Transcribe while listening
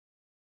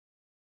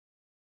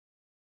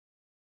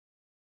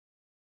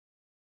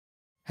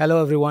Hello,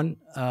 everyone.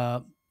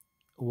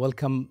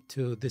 Welcome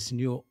to this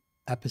new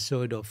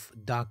episode of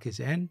Doc is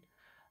In.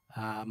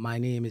 My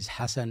name is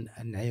Hassan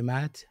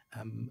Alnuaimat.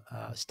 I'm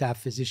a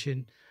staff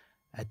physician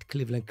at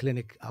Cleveland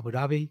Clinic, Abu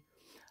Dhabi.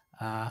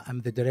 I'm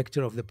the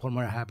director of the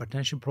Pulmonary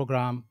Hypertension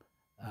program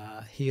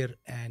here.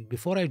 And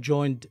before I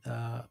joined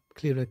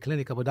Cleveland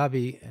Clinic, Abu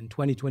Dhabi in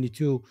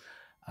 2022,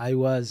 I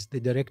was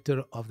the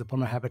director of the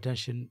Pulmonary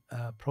Hypertension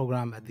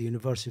program at the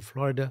University of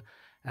Florida.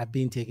 I've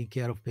been taking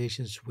care of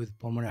patients with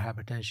pulmonary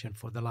hypertension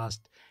for the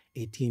last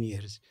 18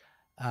 years.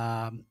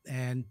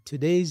 And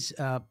today's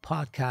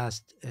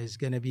podcast is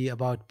going to be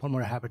about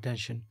pulmonary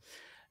hypertension.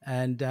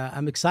 And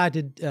I'm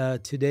excited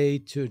today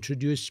to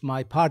introduce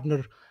my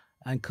partner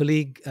and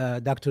colleague,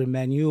 Dr.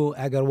 Manyoo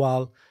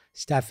Agarwal,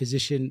 staff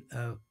physician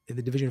in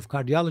the Division of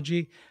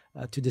Cardiology,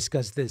 to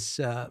discuss this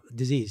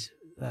disease.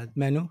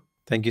 Manyoo?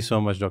 Thank you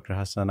so much, Dr.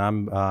 Hassan.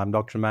 I'm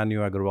Dr.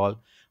 Manyoo Agarwal.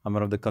 I'm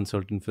one of the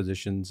consultant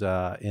physicians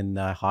in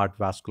Heart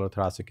Vascular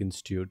Thoracic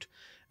Institute,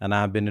 and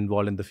I have been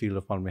involved in the field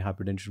of pulmonary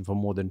hypertension for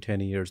more than 10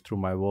 years through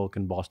my work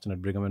in Boston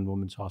at Brigham and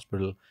Women's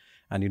Hospital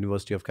and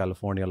University of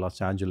California, Los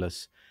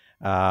Angeles.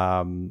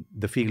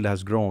 The field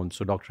has grown.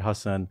 So, Dr.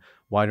 Hassan,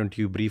 why don't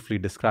you briefly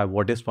describe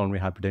what is pulmonary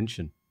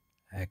hypertension?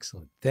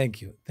 Excellent.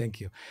 Thank you. Thank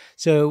you.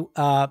 So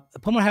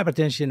pulmonary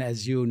hypertension,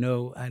 as you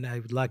know, and I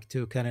would like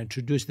to kind of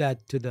introduce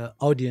that to the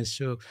audience.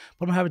 So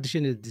pulmonary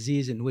hypertension is a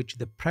disease in which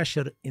the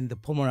pressure in the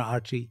pulmonary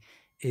artery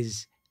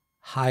is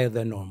higher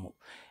than normal.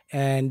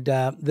 And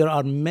there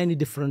are many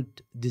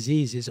different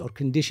diseases or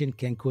conditions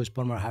can cause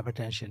pulmonary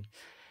hypertension.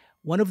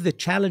 One of the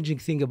challenging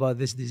things about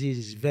this disease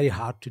is very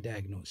hard to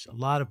diagnose. A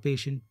lot of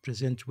patients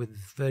present with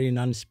very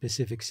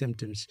non-specific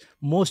symptoms,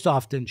 most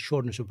often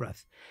shortness of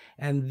breath.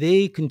 And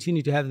they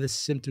continue to have these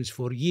symptoms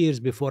for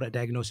years before a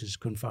diagnosis is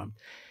confirmed.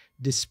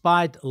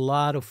 Despite a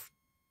lot of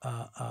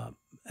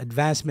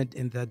advancement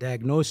in the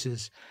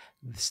diagnosis,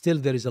 still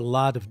there is a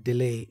lot of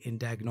delay in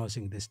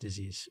diagnosing this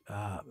disease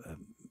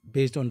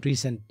based on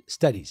recent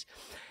studies.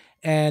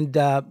 And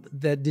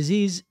the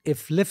disease,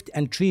 if left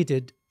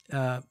untreated,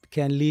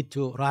 can lead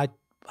to right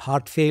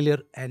heart failure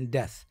and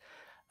death.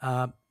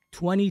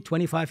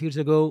 25 years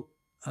ago,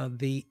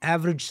 the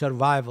average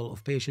survival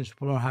of patients with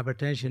pulmonary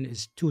hypertension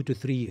is 2 to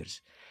 3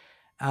 years.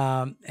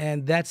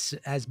 And that's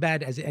as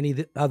bad as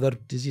any other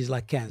disease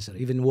like cancer,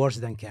 even worse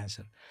than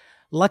cancer.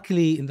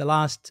 Luckily, in the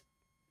last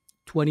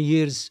 20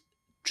 years,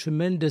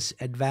 tremendous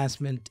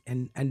advancement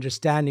in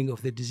understanding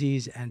of the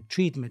disease and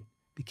treatment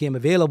became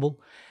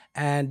available.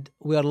 And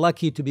we are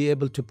lucky to be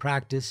able to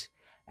practice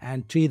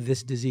and treat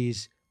this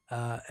disease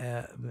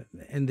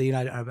in the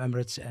United Arab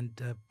Emirates and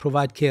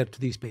provide care to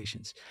these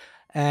patients.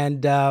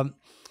 And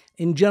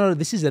in general,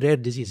 this is a rare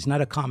disease. It's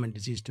not a common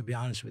disease, to be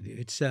honest with you.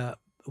 It's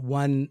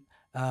around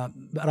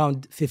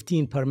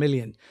 15 per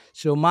million.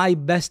 So my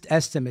best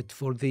estimate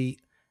for the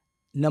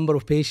number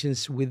of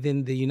patients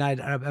within the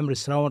United Arab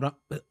Emirates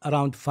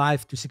around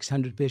 500 to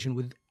 600 patients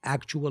with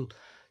actual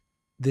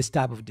this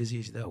type of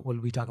disease that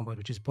we'll be talking about,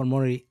 which is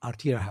pulmonary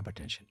arterial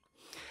hypertension.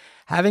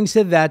 Having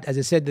said that, as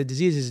I said, the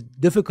disease is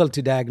difficult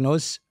to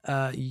diagnose.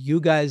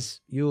 You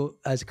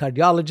as a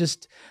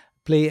cardiologist,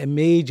 play a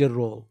major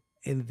role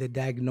in the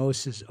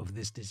diagnosis of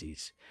this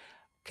disease.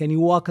 Can you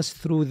walk us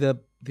through the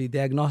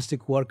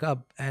diagnostic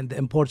workup and the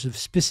importance of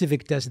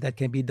specific tests that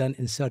can be done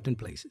in certain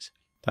places?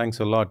 Thanks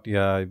a lot.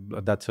 Yeah,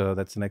 that's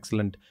an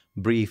excellent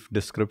brief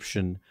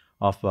description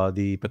of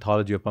the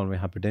pathology of pulmonary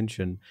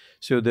hypertension.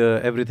 So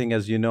everything,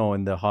 as you know,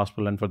 in the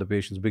hospital and for the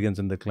patients begins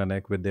in the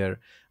clinic with their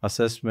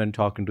assessment,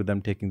 talking to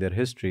them, taking their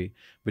history,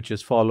 which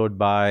is followed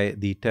by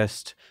the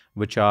tests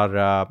which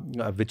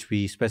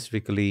we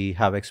specifically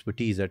have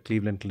expertise at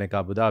Cleveland Clinic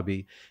Abu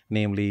Dhabi,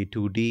 namely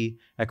 2D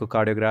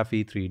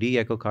echocardiography,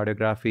 3D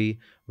echocardiography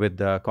with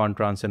the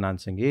contrast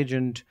enhancing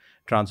agent,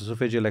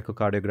 transesophageal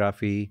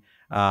echocardiography,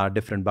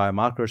 different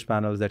biomarkers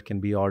panels that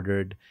can be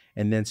ordered,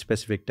 and then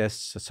specific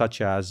tests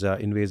such as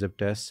invasive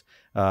tests,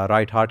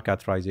 right heart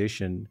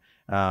catheterization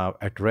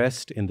at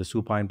rest in the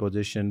supine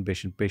position,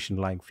 patient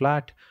lying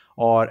flat,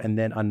 and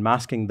then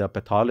unmasking the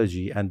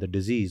pathology and the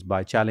disease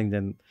by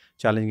challenging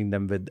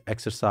them with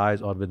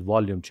exercise or with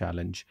volume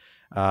challenge.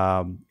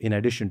 In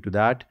addition to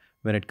that,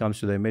 when it comes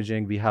to the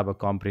imaging, we have a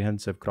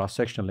comprehensive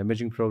cross-sectional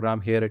imaging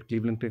program here at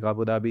Cleveland Clinic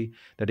Abu Dhabi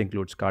that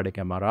includes cardiac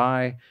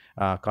MRI,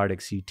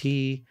 cardiac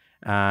CT,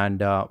 and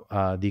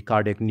the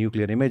cardiac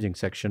nuclear imaging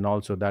section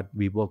also that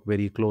we work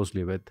very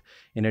closely with.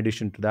 In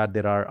addition to that,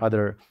 there are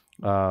other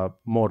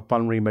more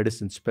pulmonary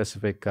medicine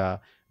specific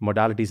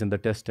modalities in the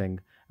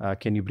testing.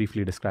 Can you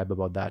briefly describe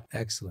about that?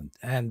 Excellent.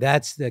 And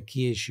that's the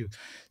key issue.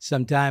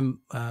 Sometimes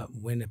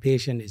when a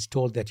patient is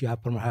told that you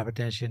have pulmonary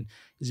hypertension,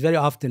 it's very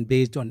often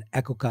based on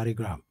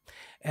echocardiogram.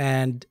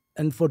 And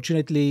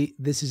unfortunately,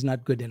 this is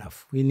not good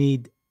enough. We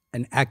need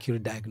an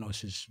accurate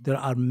diagnosis. There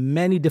are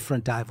many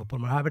different types of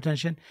pulmonary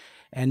hypertension,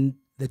 and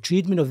the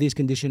treatment of these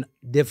conditions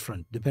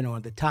different depending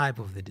on the type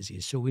of the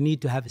disease. So we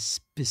need to have a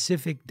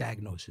specific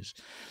diagnosis.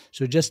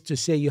 So just to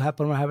say you have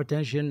pulmonary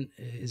hypertension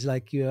is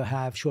like you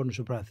have shortness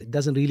of breath. It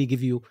doesn't really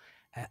give you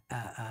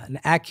an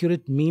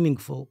accurate,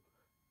 meaningful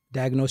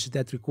diagnosis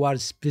that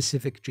requires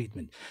specific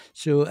treatment.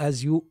 So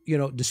as you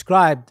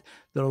described,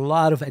 there are a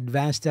lot of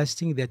advanced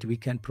testing that we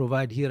can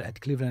provide here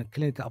at Cleveland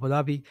Clinic Abu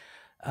Dhabi,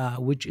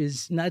 which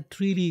is not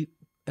really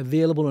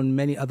available in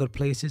many other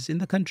places in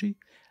the country,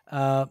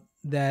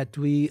 that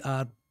we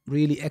are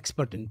really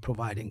expert in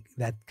providing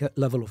that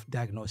level of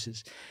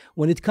diagnosis.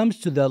 When it comes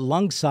to the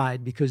lung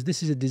side, because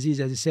this is a disease,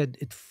 as I said,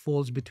 it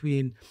falls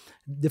between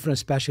different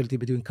specialty,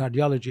 between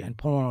cardiology and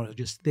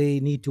pulmonologists. They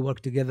need to work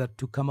together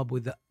to come up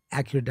with the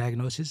accurate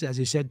diagnosis. As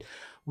you said,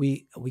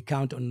 we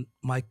count on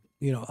our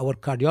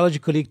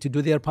cardiology colleague to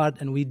do their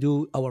part, and we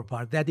do our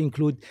part. That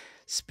includes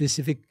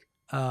specific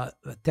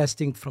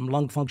testing, from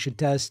lung function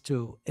test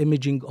to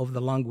imaging of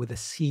the lung with a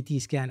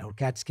CT scan or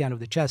CAT scan of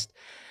the chest.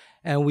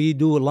 And we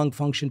do a lung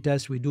function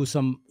test. We do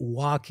some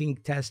walking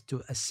tests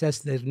to assess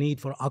their need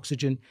for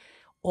oxygen.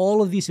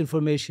 All of this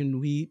information,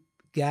 we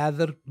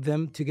gather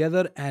them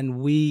together, and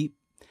we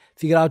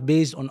figure out,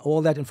 based on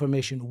all that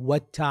information,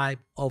 what type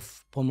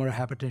of pulmonary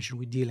hypertension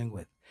we're dealing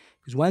with.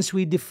 Because once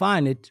we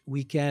define it,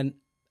 we can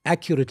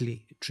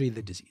accurately treat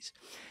the disease.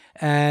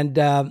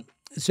 And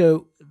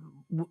so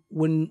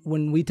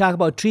when we talk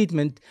about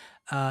treatment,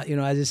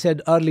 as I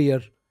said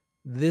earlier,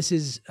 this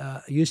is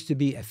used to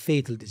be a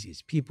fatal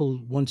disease.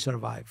 People won't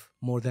survive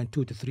more than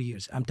 2 to 3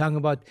 years. I'm talking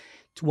about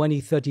 20,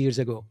 30 years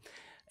ago.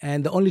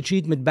 And the only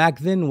treatment back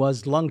then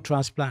was lung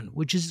transplant,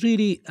 which is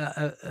really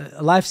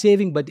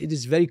life-saving, but it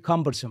is very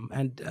cumbersome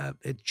and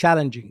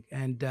challenging.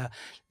 And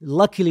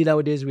luckily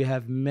nowadays we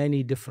have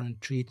many different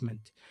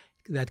treatment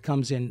that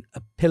comes in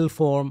a pill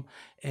form,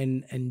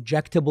 in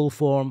injectable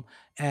form,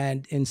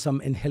 and in some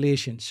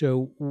inhalation.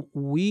 So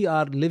we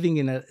are living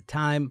in a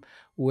time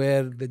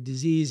where the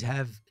disease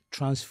have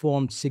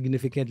transformed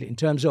significantly in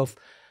terms of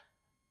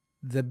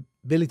the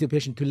ability of the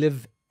patient to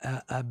live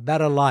a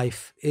better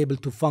life, able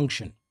to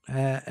function.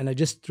 And I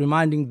just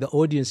reminding the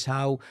audience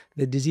how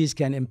the disease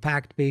can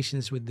impact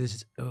patients with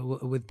this,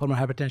 with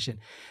pulmonary hypertension.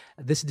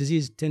 This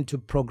disease tend to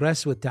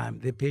progress with time.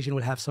 The patient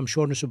will have some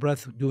shortness of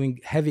breath doing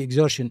heavy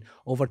exertion.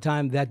 Over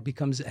time, that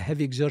becomes a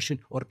heavy exertion,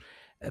 or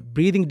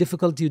breathing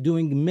difficulty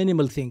doing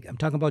minimal thing. I'm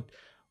talking about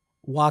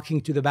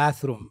walking to the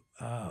bathroom,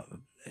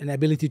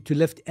 inability to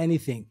lift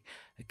anything,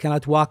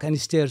 cannot walk any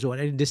stairs or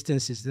any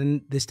distances.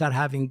 Then they start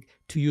having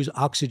to use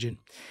oxygen.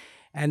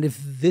 And if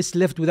this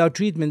left without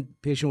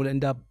treatment, patient will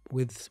end up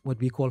with what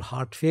we call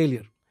heart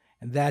failure.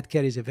 And that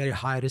carries a very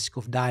high risk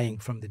of dying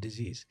from the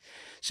disease.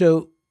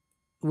 So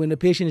when a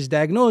patient is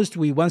diagnosed,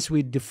 once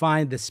we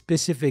define the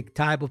specific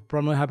type of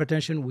pulmonary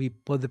hypertension, we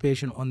put the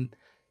patient on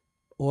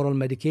oral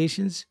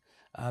medications,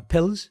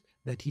 pills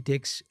that he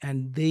takes,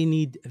 and they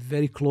need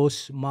very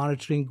close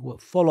monitoring,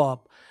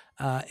 follow-up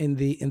in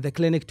the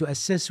clinic to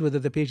assess whether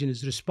the patient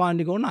is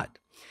responding or not.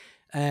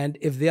 And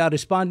if they are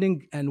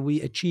responding and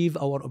we achieve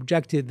our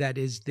objective, that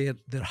is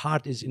their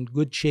heart is in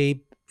good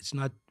shape, it's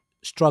not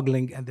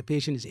struggling, and the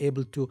patient is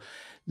able to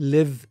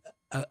live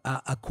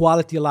a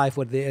quality life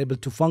where they're able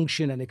to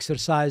function and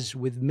exercise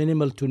with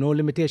minimal to no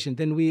limitation,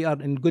 then we are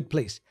in good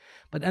place.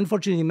 But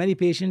unfortunately, many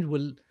patients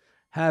will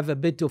have a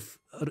bit of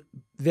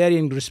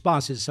varying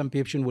responses. Some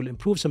patient will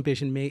improve, some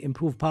patient may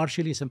improve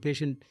partially, some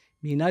patient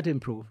may not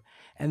improve.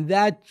 And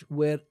that's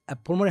where a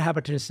pulmonary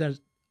hypertension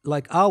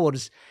like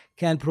ours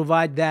can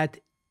provide that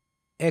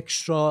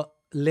extra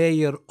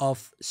layer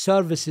of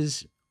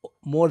services,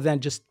 more than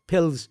just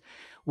pills,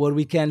 where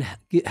we can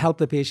help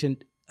the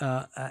patient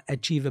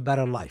achieve a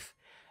better life.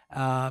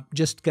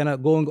 Just kind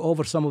of going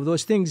over some of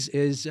those things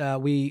is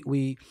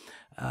we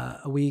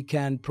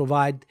can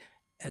provide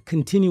a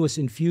continuous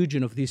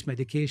infusion of this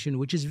medication,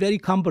 which is very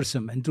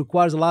cumbersome and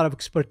requires a lot of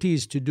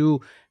expertise to do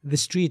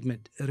this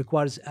treatment. It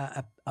requires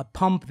a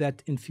pump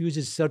that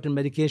infuses certain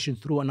medication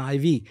through an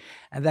IV,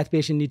 and that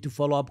patient needs to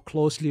follow up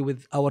closely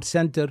with our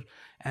center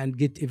and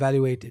get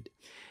evaluated.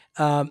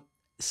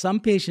 Some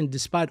patients,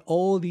 despite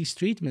all these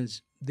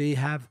treatments, they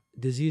have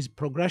disease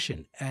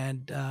progression.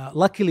 And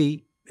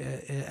luckily,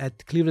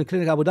 at Cleveland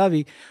Clinic Abu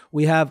Dhabi,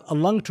 we have a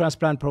lung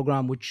transplant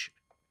program which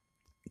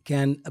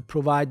can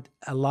provide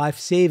a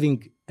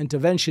life-saving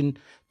intervention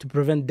to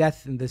prevent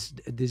death in this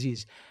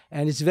disease.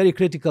 And it's very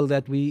critical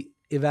that we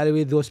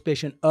evaluate those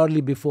patients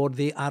early before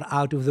they are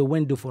out of the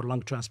window for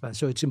lung transplant.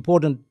 So it's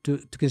important to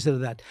consider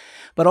that.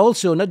 But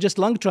also, not just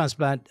lung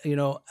transplant,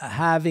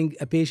 having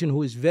a patient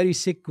who is very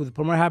sick with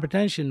pulmonary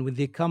hypertension, when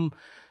they come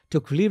to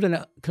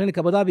Cleveland Clinic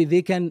Abu Dhabi,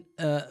 they can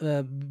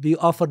be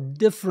offered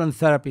different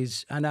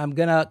therapies. And I'm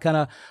going to kind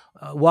of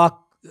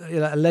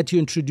let you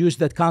introduce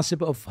that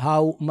concept of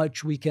how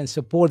much we can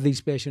support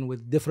these patients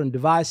with different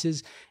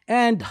devices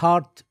and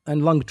heart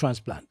and lung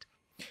transplant.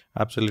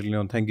 Absolutely.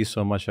 No, thank you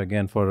so much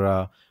again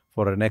for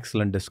an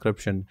excellent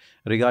description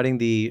regarding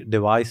the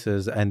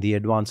devices and the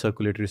advanced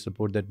circulatory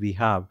support that we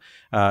have.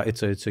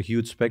 It's a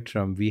huge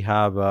spectrum. We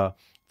have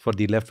for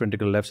the left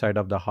ventricle, left side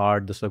of the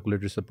heart, the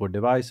circulatory support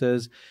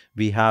devices.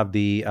 We have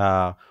the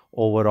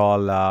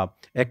overall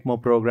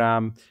ECMO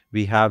program.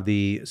 We have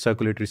the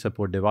circulatory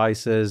support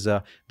devices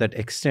that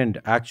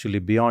extend actually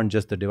beyond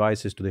just the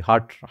devices to the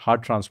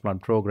heart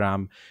transplant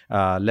program,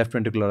 left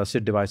ventricular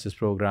assist devices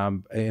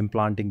program,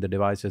 implanting the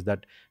devices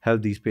that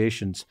help these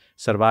patients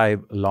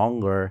survive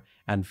longer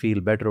and feel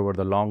better over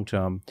the long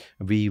term.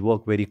 We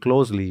work very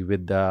closely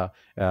with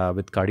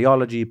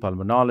cardiology,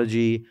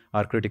 pulmonology,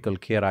 our critical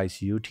care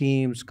ICU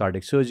teams,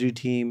 cardiac surgery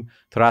team,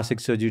 thoracic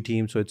surgery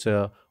team. So it's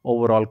a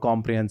overall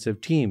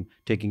comprehensive team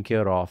taking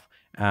care of.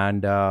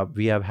 And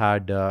we have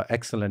had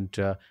excellent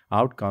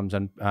outcomes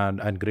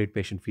and great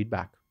patient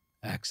feedback.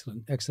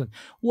 Excellent, excellent.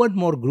 One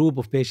more group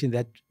of patients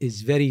that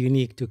is very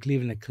unique to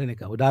Cleveland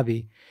Clinic Abu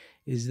Dhabi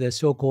is the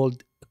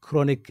so-called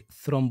chronic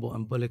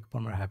thromboembolic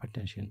pulmonary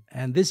hypertension.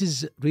 And this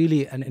is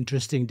really an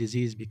interesting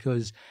disease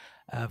because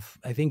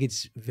I think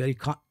it's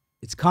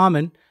it's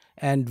common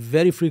and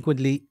very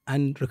frequently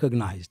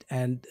unrecognized.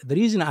 And the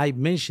reason I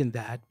mention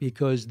that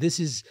because this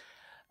is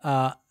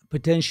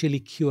potentially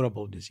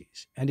curable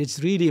disease. And it's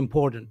really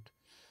important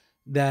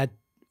that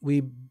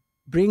we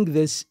bring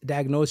this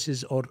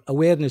diagnosis or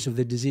awareness of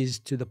the disease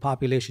to the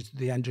population so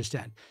they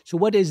understand. So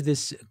what is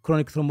this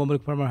chronic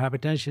thromboembolic pulmonary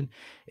hypertension?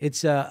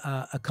 It's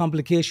a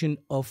complication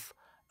of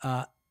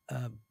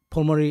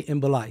pulmonary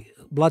emboli,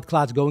 blood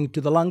clots going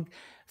to the lung.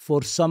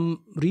 For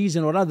some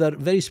reason or other,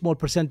 very small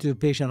percentage of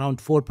patients, around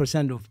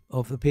 4%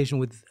 of the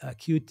patient with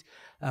acute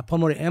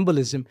pulmonary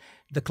embolism,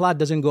 the clot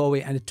doesn't go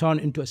away and it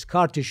turns into a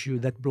scar tissue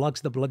that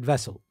blocks the blood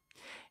vessel.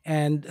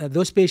 And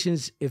those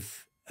patients,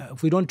 if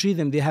we don't treat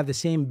them, they have the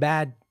same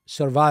bad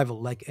survival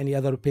like any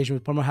other patient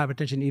with pulmonary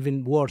hypertension,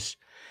 even worse.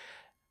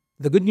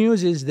 The good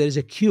news is there is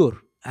a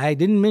cure. I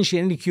didn't mention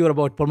any cure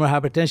about pulmonary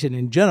hypertension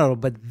in general,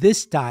 but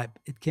this type,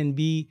 it can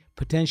be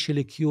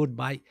potentially cured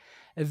by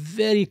a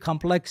very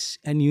complex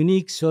and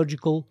unique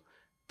surgical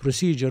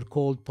procedure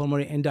called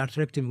pulmonary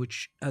endarterectomy,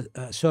 which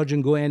a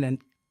surgeon go in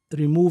and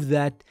remove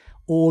that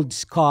old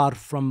scar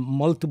from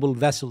multiple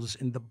vessels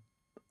in the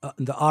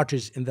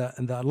arteries in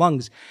the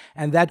lungs,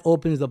 and that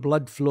opens the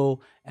blood flow,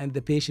 and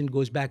the patient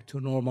goes back to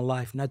normal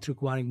life, not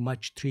requiring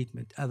much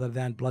treatment other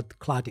than blood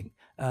clotting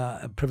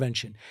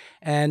prevention.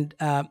 And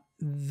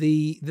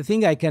the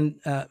thing I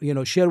can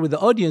share with the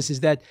audience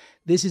is that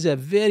this is a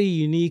very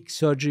unique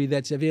surgery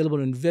that's available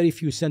in very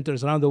few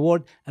centers around the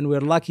world, and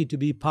we're lucky to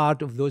be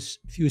part of those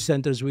few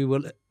centers. We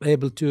were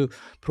able to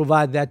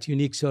provide that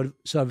unique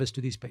service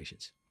to these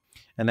patients.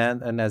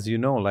 And as you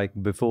know, like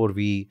before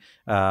we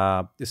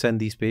send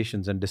these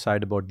patients and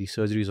decide about these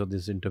surgeries or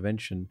this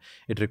intervention,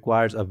 it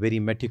requires a very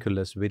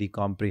meticulous, very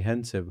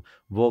comprehensive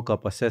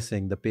workup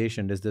assessing the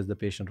patient. Is this the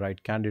patient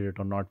right candidate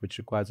or not, which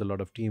requires a lot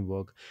of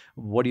teamwork.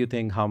 What do you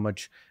think, how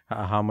much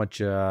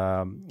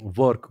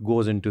work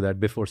goes into that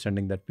before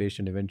sending that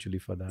patient eventually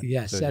for that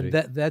surgery?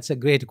 And that's a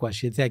great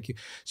question. Thank you.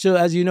 So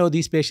as you know,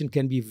 these patients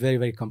can be very,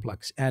 very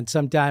complex. And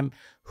sometimes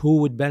who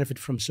would benefit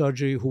from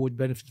surgery, who would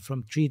benefit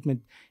from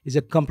treatment is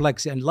a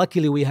complex. And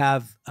luckily we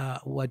have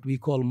what we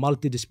call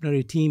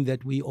multidisciplinary team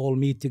that we all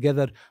meet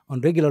together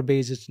on regular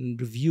basis and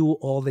review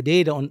all the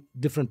data on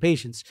different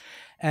patients.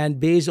 And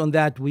based on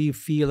that, we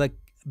feel like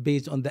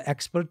based on the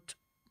expert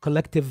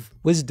collective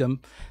wisdom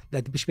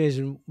that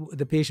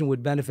the patient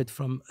would benefit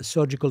from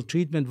surgical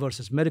treatment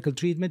versus medical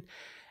treatment.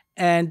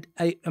 And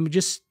I'm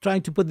just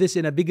trying to put this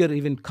in a bigger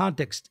even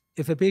context.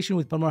 If a patient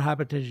with pulmonary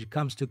hypertension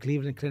comes to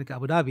Cleveland Clinic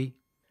Abu Dhabi,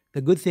 the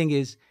good thing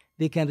is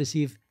they can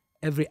receive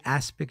every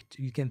aspect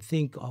you can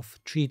think of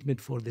treatment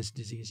for this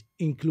disease,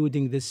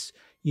 including this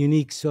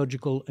unique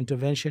surgical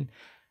intervention,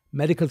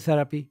 medical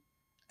therapy,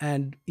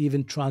 and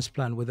even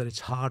transplant, whether it's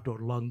heart or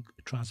lung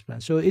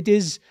transplant. So it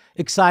is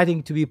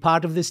exciting to be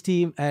part of this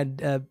team and,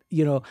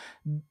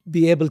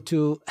 be able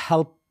to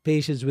help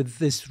patients with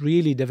this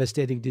really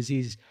devastating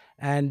disease.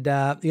 And,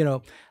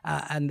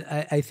 and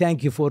I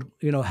thank you for,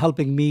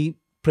 helping me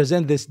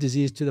present this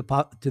disease in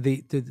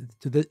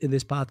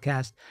this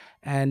podcast.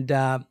 And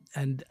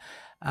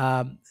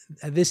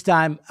at this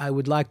time, I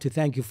would like to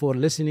thank you for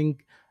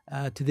listening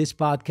to this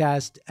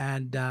podcast.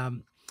 And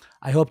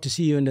I hope to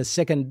see you in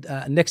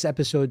the next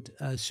episode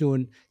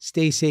soon.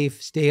 Stay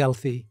safe, stay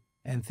healthy,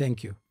 and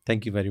thank you.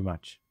 Thank you very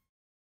much.